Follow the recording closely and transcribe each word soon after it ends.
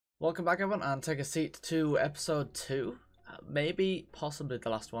Welcome back everyone, and take a seat to episode 2. Maybe, possibly the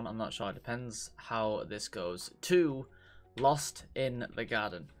last one, I'm not sure, it depends how this goes. 2, Lost in the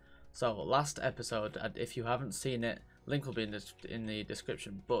Garden. So, last episode, if you haven't seen it, link will be in the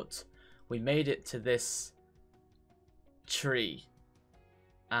description, but we made it to this tree.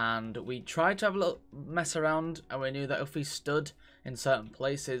 And we tried to have a little mess around, and we knew that if we stood in certain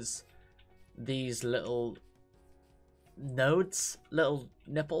places, these little nodes, little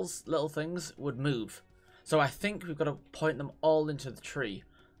nipples, little things would move. So I think we've got to point them all into the tree,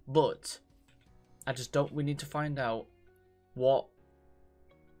 but I just don't, we need to find out what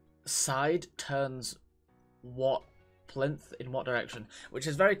side turns what plinth in what direction, which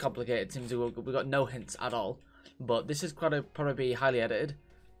is very complicated. It seems we've got no hints at all, but this is going to probably be highly edited,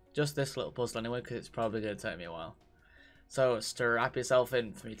 just this little puzzle anyway, because it's probably going to take me a while. So strap yourself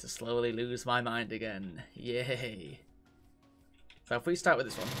in for me to slowly lose my mind again. Yay. So if we start with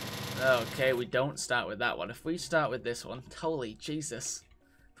this one, okay, we don't start with that one. If we start with this one, holy Jesus.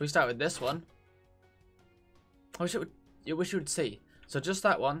 If we start with this one, I wish you would see. So just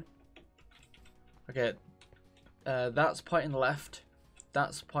that one. Okay, that's pointing left.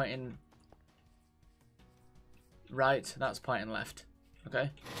 That's pointing right. That's pointing left.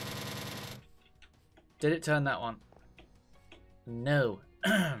 Okay. Did it turn that one? No.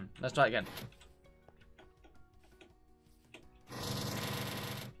 Let's try it again.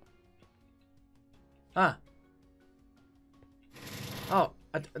 Ah. Oh,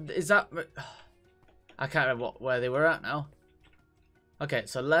 is that... I can't remember where they were at now. Okay,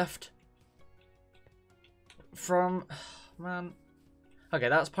 so left. From... Man. Okay,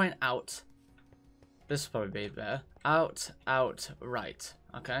 that's point out. This will probably be better. Out, out, right.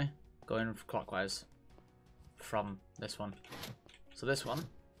 Okay. Going clockwise. From this one. So this one.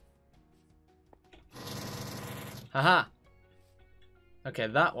 Haha. Okay,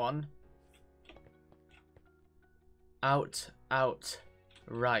 that one. Out, out,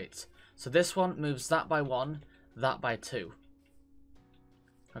 right. So this one moves that by 1, that by 2.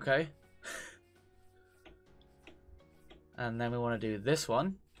 Okay. And then we want to do this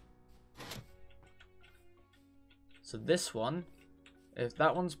one. So this one, if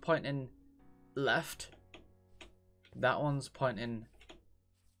that one's pointing left, that one's pointing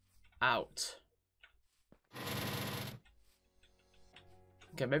out.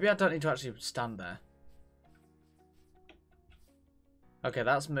 Okay, maybe I don't need to actually stand there. Okay,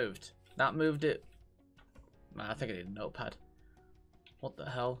 that's moved. That moved it. Man, I think I need a notepad. What the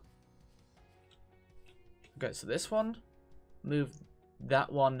hell? Okay, so this one moved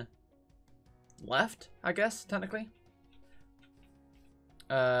that one left, I guess, technically.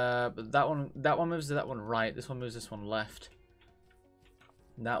 But that one moves that one right. This one moves this one left.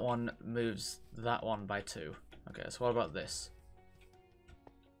 That one moves that one by 2. Okay, so what about this?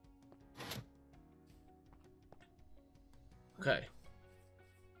 Okay.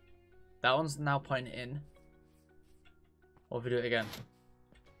 That one's now pointing in. What if we do it again?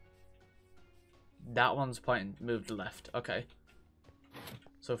 That one's pointing, moved left. Okay.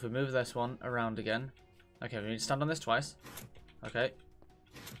 So if we move this one around again. Okay, we need to stand on this twice. Okay.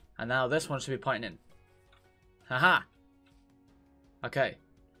 And now this one should be pointing in. Haha! Okay.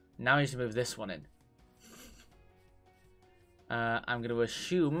 Now we need to move this one in. I'm going to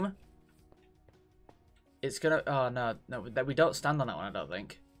assume it's going to... Oh, no. No, we don't stand on that one, I don't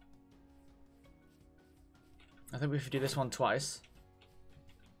think. I think we should do this one twice.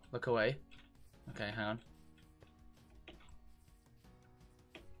 Look away. Okay, hang on.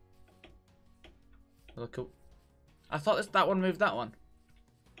 Look. I thought that one moved that one.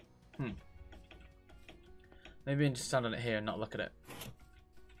 Maybe we can just stand on it here and not look at it.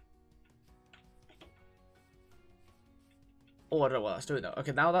 Oh, I don't know what that's doing though.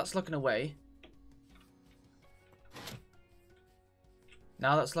 Okay, now that's looking away.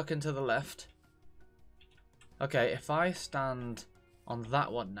 Now that's looking to the left. Okay, if I stand on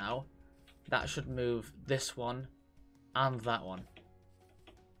that one now, that should move this one and that one.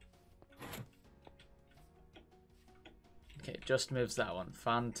 Okay, it just moves that one.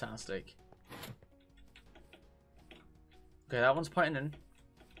 Fantastic. Okay, that one's pointing in.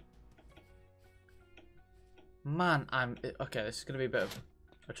 Man, okay, this is going to be a bit of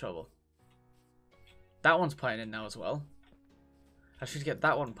a trouble. That one's pointing in now as well. I should get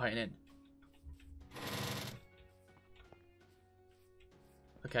that one pointing in.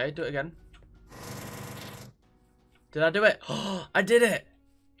 Okay, do it again. Did I do it? Oh, I did it!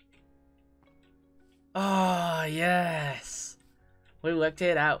 Oh, yes! We worked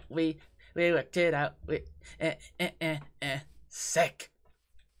it out. We worked it out. Sick.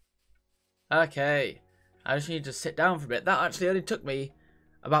 Okay. I just need to sit down for a bit. That actually only took me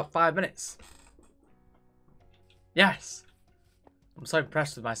About 5 minutes. Yes. I'm so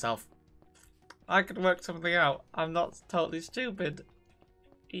impressed with myself. I could work something out. I'm not totally stupid.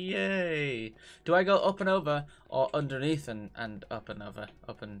 Yay. Do I go up and over or underneath and up and over?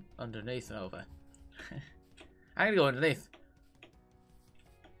 Up and underneath and over. I'm going to go underneath.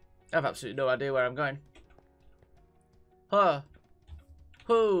 I have absolutely no idea where I'm going. Huh.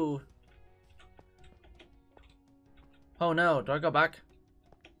 Whoo. Oh no, do I go back?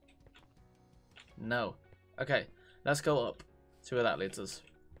 No. Okay, let's go up. See where that leads us.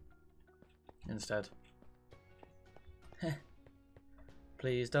 Instead.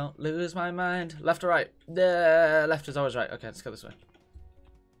 Please don't lose my mind. Left or right? Left is always right. Okay, let's go this way.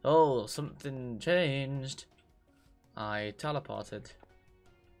 Oh, something changed. I teleported.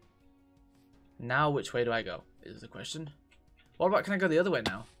 Now which way do I go? Is the question. What about, can I go the other way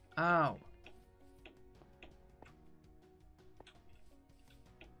now? Ow.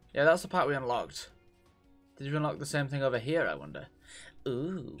 Yeah, that's the part we unlocked. Did you unlock the same thing over here, I wonder?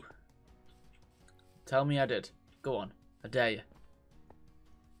 Ooh. Tell me I did. Go on. I dare you.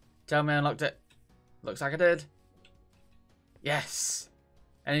 Tell me I unlocked it. Looks like I did. Yes.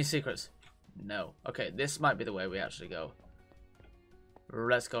 Any secrets? No. Okay, this might be the way we actually go.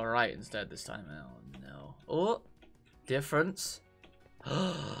 Let's go right instead this time. Oh, no. Oh, difference.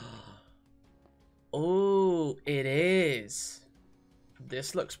 Oh, it is.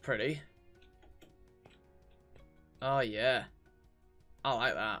 This looks pretty. Oh, yeah. I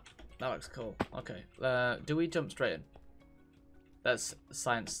like that. That looks cool. Okay. Do we jump straight in? Let's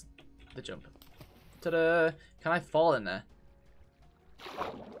science the jump. Ta-da! Can I fall in there?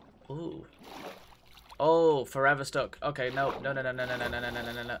 Ooh. Oh, forever stuck. Okay, no. No.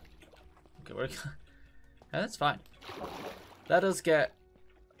 Okay, we're... yeah, that's fine. Let us get...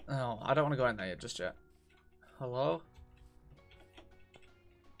 Oh, I don't want to go in there yet, just yet. Hello?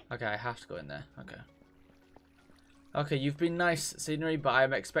 Okay, I have to go in there. Okay. Okay, you've been nice, scenery, but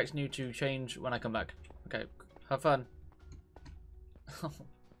I'm expecting you to change when I come back. Okay, have fun.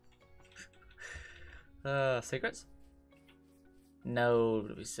 Secrets? No,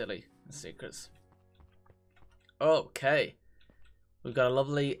 it'll be silly. Secrets. Okay. We've got a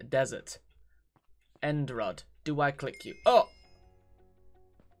lovely desert. End rod. Do I click you? Oh!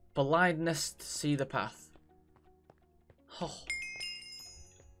 Blindness to see the path. Oh.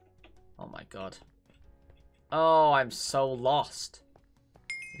 Oh my god. Oh, I'm so lost.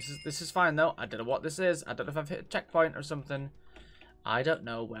 This is fine though. I don't know what this is. I don't know if I've hit a checkpoint or something. I don't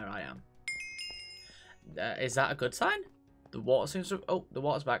know where I am. Is that a good sign? The water seems to... Oh, the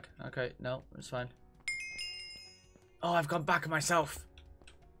water's back. Okay, no, it's fine. Oh, I've gone back myself.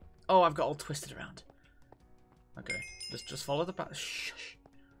 Oh, I've got all twisted around. Okay, just follow the path. Shh.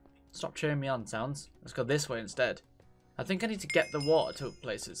 Stop cheering me on, sounds. Let's go this way instead. I think I need to get the water to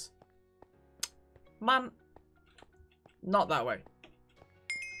places. Man. Not that way.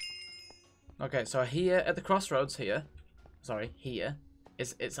 Okay, so here at the crossroads here. Sorry, here.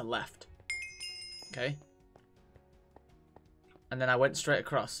 It's a left. Okay. And then I went straight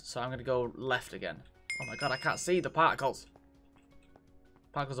across, so I'm going to go left again. Oh my god, I can't see the particles.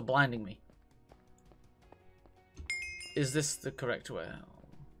 Particles are blinding me. Is this the correct way? Oh,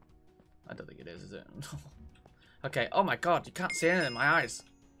 I don't think it is it? Okay, oh my god, you can't see anything in my eyes.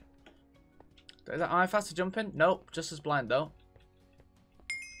 Am I fast to jump in? Nope, just as blind though.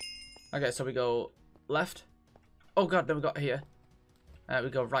 Okay, so we go left. Oh god, then we got here. We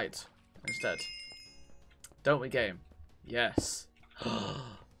go right instead. Don't we, game? Yes.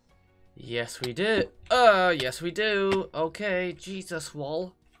 Yes, we do. Yes, we do. Okay, Jesus,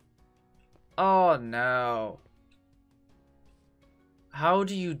 wall. Oh, no. How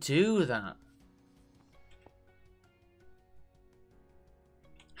do you do that?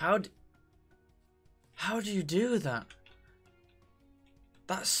 How do you do that?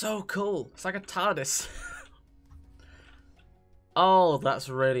 That's so cool. It's like a TARDIS. Oh, that's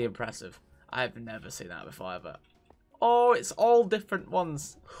really impressive. I've never seen that before ever. Oh, it's all different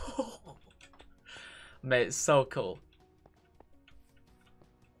ones. Mate, it's so cool.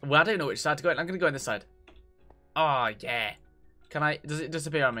 Well, I don't know which side to go in. I'm going to go in this side. Oh, yeah. Can I... Does it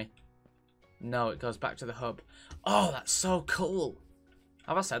disappear on me? No, it goes back to the hub. Oh, that's so cool.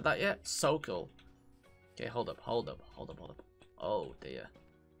 Have I said that yet? So cool. Okay, hold up. Oh, dear.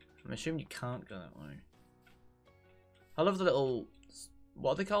 I'm assuming you can't go that way. I love the little...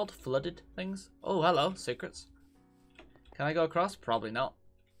 What are they called? Flooded things? Oh, hello. Secrets. Can I go across? Probably not.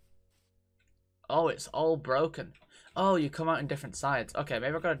 Oh, it's all broken. Oh, you come out in different sides. Okay,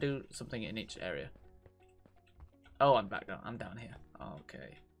 maybe I've got to do something in each area. Oh, I'm back down. I'm down here.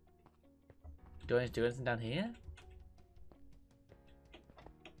 Okay. Do I need to do anything down here?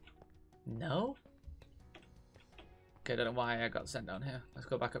 No? Okay, I don't know why I got sent down here. Let's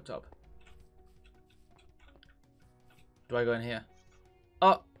go back up top. Do I go in here?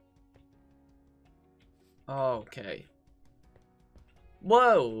 Oh! Okay.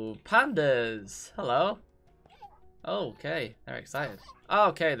 Whoa! Pandas! Hello! Okay, they're excited.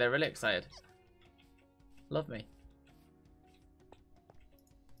 Okay, they're really excited. Love me.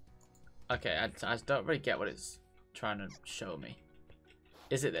 Okay, I don't really get what it's trying to show me.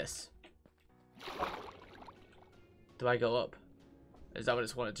 Is it this? Do I go up? Is that what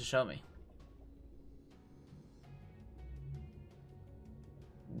it's wanted to show me?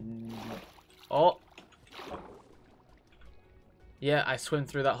 Oh! Yeah, I swim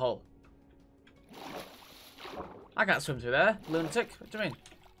through that hole. I can't swim through there, lunatic. What do you mean?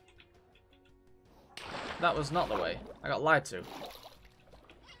 That was not the way. I got lied to.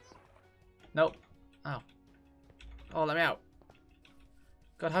 Nope. Ow. Oh, let me out.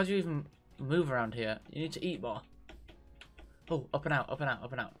 God, how do you even move around here? You need to eat more. Oh, up and out, up and out,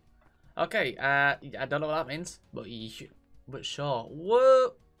 up and out. Okay, I don't know what that means, but sure.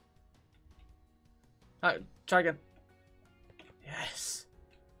 Whoa! Alright, try again. Yes.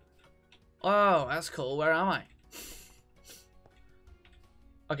 Oh, that's cool. Where am I?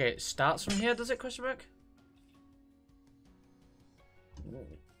 Okay, it starts from here, does it, question mark?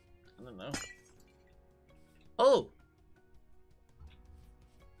 I don't know. Oh!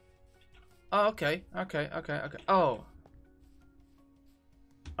 Oh, okay, okay, okay, okay. Oh.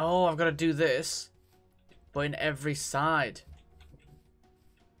 Oh, I've got to do this, but in every side.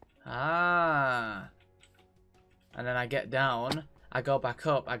 Ah. And then I get down, I go back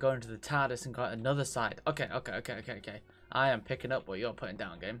up, I go into the TARDIS and go to another side. Okay, okay, okay, okay, okay. I am picking up what you're putting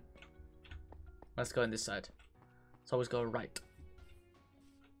down, game. Let's go in this side. Let's always go right.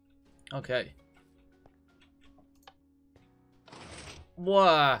 Okay. Whoa!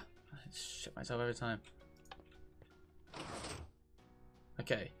 I shit myself every time.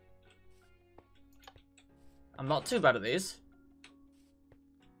 Okay. I'm not too bad at these.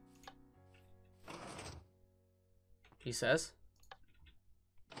 He says.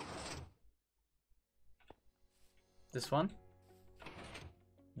 This one.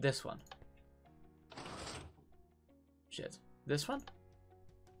 This one. Shit. This one?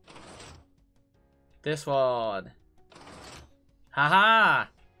 This one. Haha!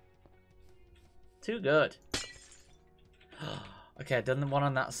 Too good. Okay, I've done the one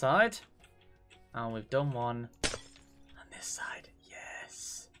on that side. And we've done one on this side.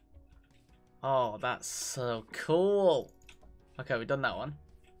 Yes. Oh, that's so cool. Okay, we've done that one.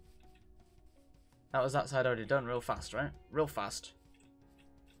 That was that side already done real fast, right? Real fast.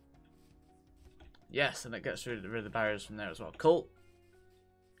 Yes, and it gets rid of the barriers from there as well. Cool.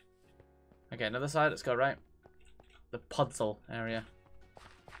 Okay, another side. Let's go right. The puzzle area.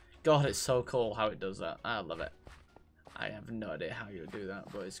 God, it's so cool how it does that. I love it. I have no idea how you would do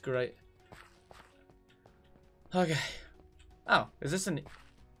that, but it's great. Okay. Oh, is this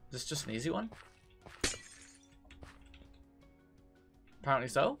just an easy one? Apparently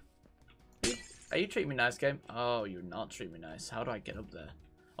so. Are you treating me nice, game? Oh, you're not treating me nice. How do I get up there?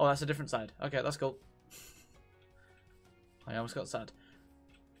 Oh, that's a different side. Okay, that's cool. I almost got sad.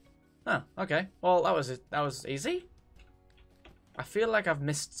 Oh, okay. Well, that was it. That was easy. I feel like I've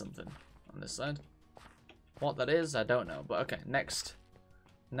missed something on this side. What that is, I don't know. But okay, next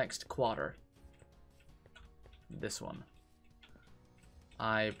quarter. This one.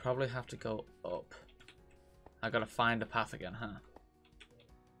 I probably have to go up. I gotta find a path again, huh?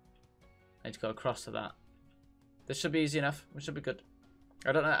 I need to go across to that. This should be easy enough. We should be good.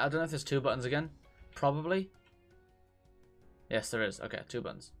 I don't know if there's 2 buttons again. Probably. Yes, there is. Okay, 2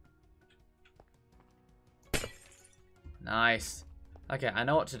 buttons. Nice. Okay, I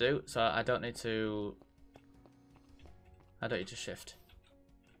know what to do, so I don't need to shift.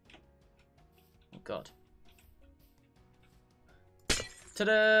 Oh god.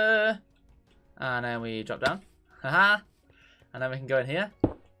 Ta-da! And then we drop down. Haha! And then we can go in here.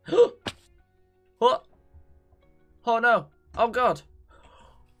 What? Oh no! Oh god!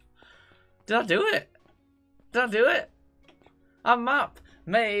 Did I do it? Did I do it? A map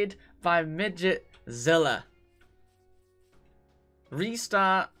made by Midgetzilla.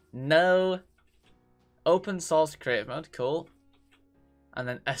 Restart. No. Open source creative mode. Cool. And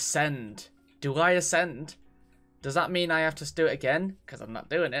then ascend. Do I ascend? Does that mean I have to do it again? Because I'm not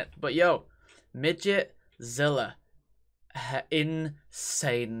doing it. But yo, Midgetzilla.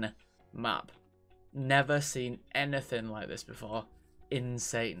 Insane map. Never seen anything like this before.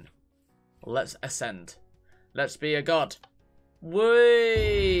 Insane. Let's ascend. Let's be a god.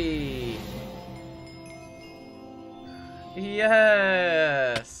 Whee!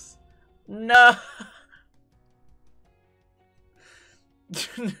 Yes! No!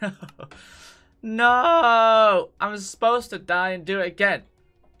 No! No! I'm supposed to die and do it again.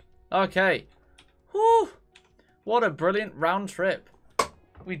 Okay. Whew! What a brilliant round trip.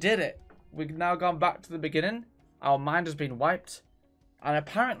 We did it. We've now gone back to the beginning. Our mind has been wiped. And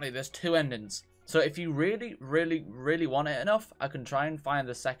apparently there's 2 endings. So if you really, really, really want it enough, I can try and find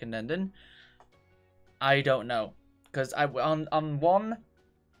the second ending. I don't know. Because on one...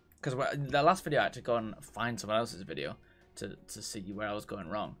 Because the last video I had to go and find someone else's video to see where I was going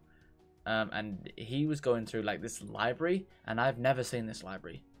wrong. And he was going through like this library, and I've never seen this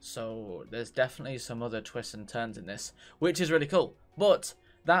library. So there's definitely some other twists and turns in this, which is really cool. But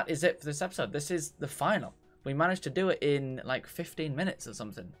that is it for this episode. This is the final. We managed to do it in like 15 minutes or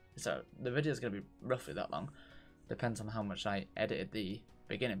something. So the video is going to be roughly that long. Depends on how much I edited the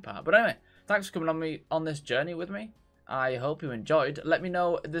beginning part. But anyway, thanks for coming on this journey with me. I hope you enjoyed. Let me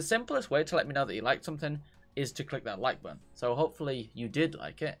know. The simplest way to let me know that you liked something is to click that like button. So hopefully you did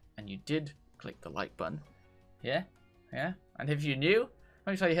like it and you did click the like button. Yeah? Yeah? And if you're new,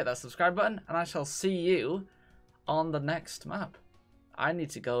 make sure you hit that subscribe button, and I shall see you on the next map. I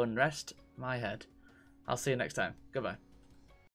need to go and rest my head. I'll see you next time. Goodbye.